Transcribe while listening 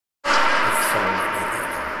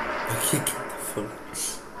Aqui quem tá falando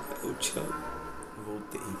é o Thiago.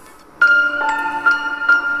 Voltei.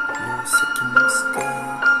 Nossa, que mosca.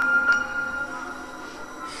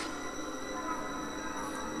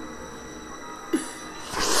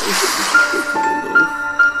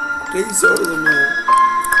 3 horas da manhã.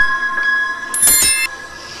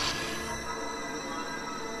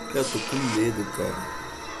 Eu tô com medo, cara.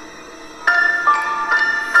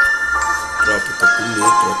 Tropa, eu tô com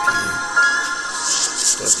medo, tropinha.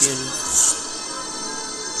 Tropinha, né?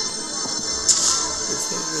 Eu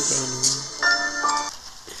vou jogar não.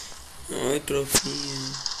 Ai, tropinha.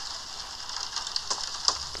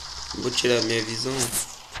 Vou tirar minha visão.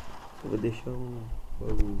 Eu vou deixar um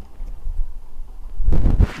bagulho.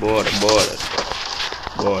 Bora, bora.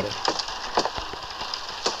 Bora.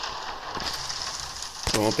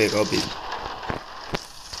 Vamos pegar o bebê.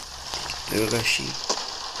 Pega o gatinho.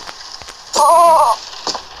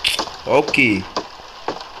 Ó o que?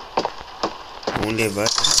 Vamos levar.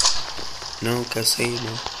 Não, quer sair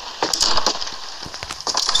não.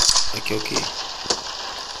 Aqui é o que?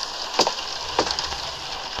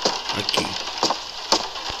 Aqui.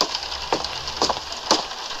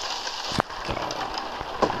 Tá.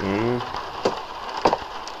 Vamos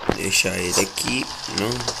deixar ele aqui.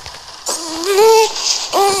 Não.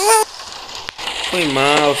 Foi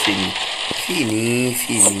mal, filhinho. Fininho,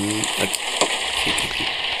 fininho. Aqui. Fica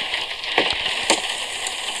aqui.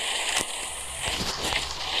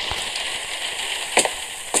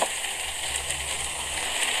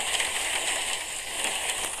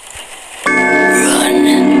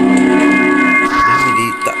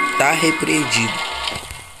 Tá repreendido.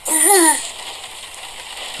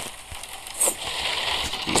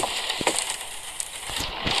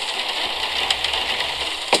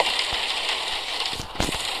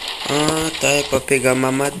 Ah, tá. É pra pegar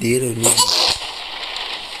mamadeira, né?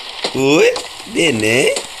 Oi,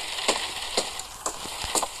 neném.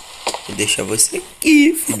 Vou deixar você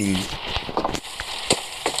aqui, filhinho.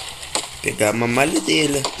 Pegar a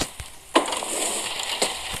mamadeira.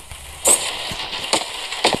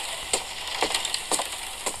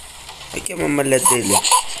 Aqui é a mamadeira.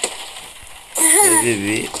 É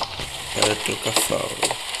bebê para trocar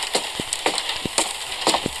fralda.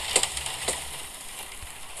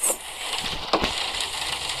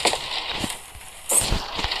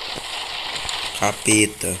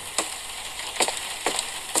 Capeta.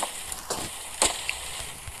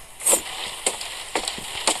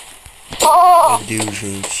 Meu Deus,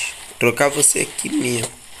 gente. Vou trocar você aqui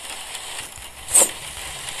mesmo.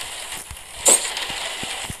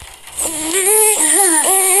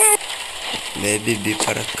 Leve bebê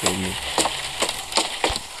para a cama.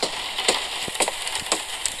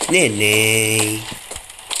 Neném.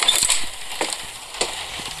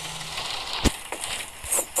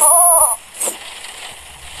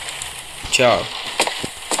 Tchau.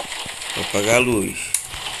 Vou apagar a luz.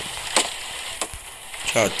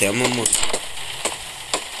 Tchau, até a mamãe.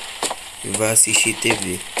 E vai assistir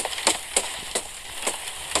TV.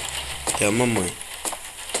 Até a mamãe.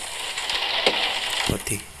 Ó,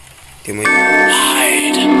 tem uma...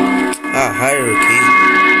 Ah, hire, ok.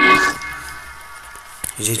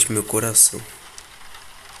 Gente, meu coração.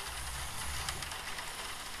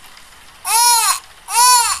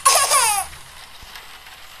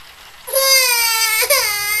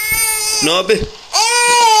 Não,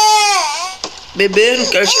 bebê, não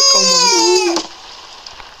quero te acalmar.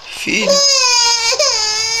 Filho.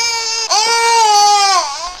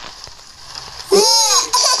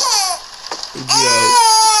 Diabo.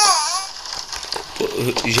 Pô,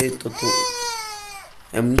 gente, eu tô...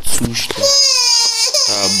 É muito susto.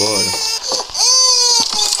 Tá, bora.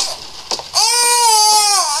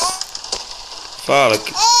 Fala.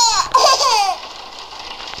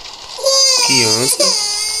 Criança.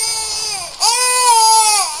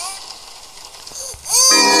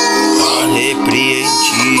 Tá repreendido.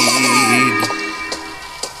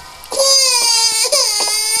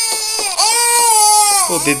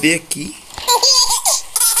 Pô, bebê aqui.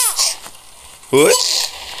 Oi?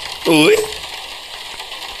 Oi?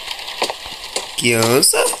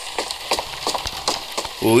 Criança?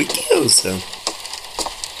 Oi, criança.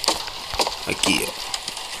 Aqui, ó.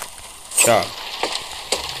 Tchau.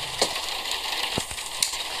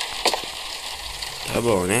 Tá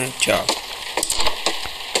bom, né? Tchau.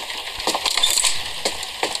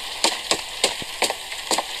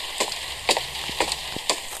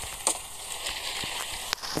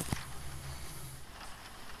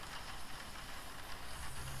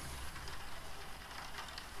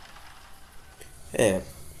 É.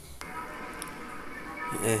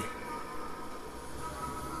 É.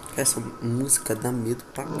 Essa música dá medo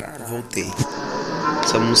pra caralho. Voltei.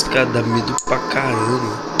 Essa música dá medo pra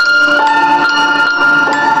caramba.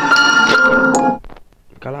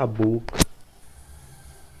 Cala a boca.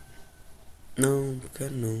 Não, não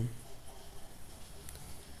quero não.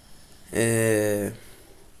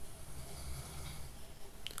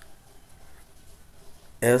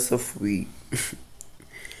 Essa foi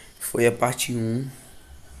a parte 1.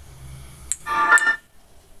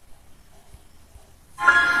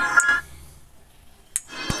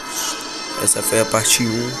 Essa foi a parte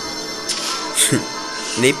 1.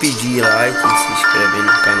 Nem pedi like, se inscreve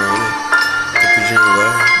no canal, né? Tô pedindo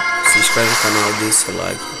agora. Se inscreve no canal, deixa o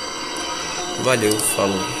like. Valeu,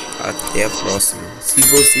 falou. Até a próxima. Se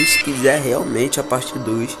vocês quiserem realmente a parte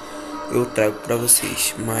 2, eu trago pra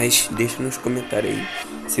vocês. Mas deixa nos comentários aí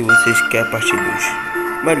se vocês querem a parte 2.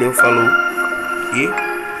 Valeu, falou. E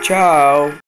tchau.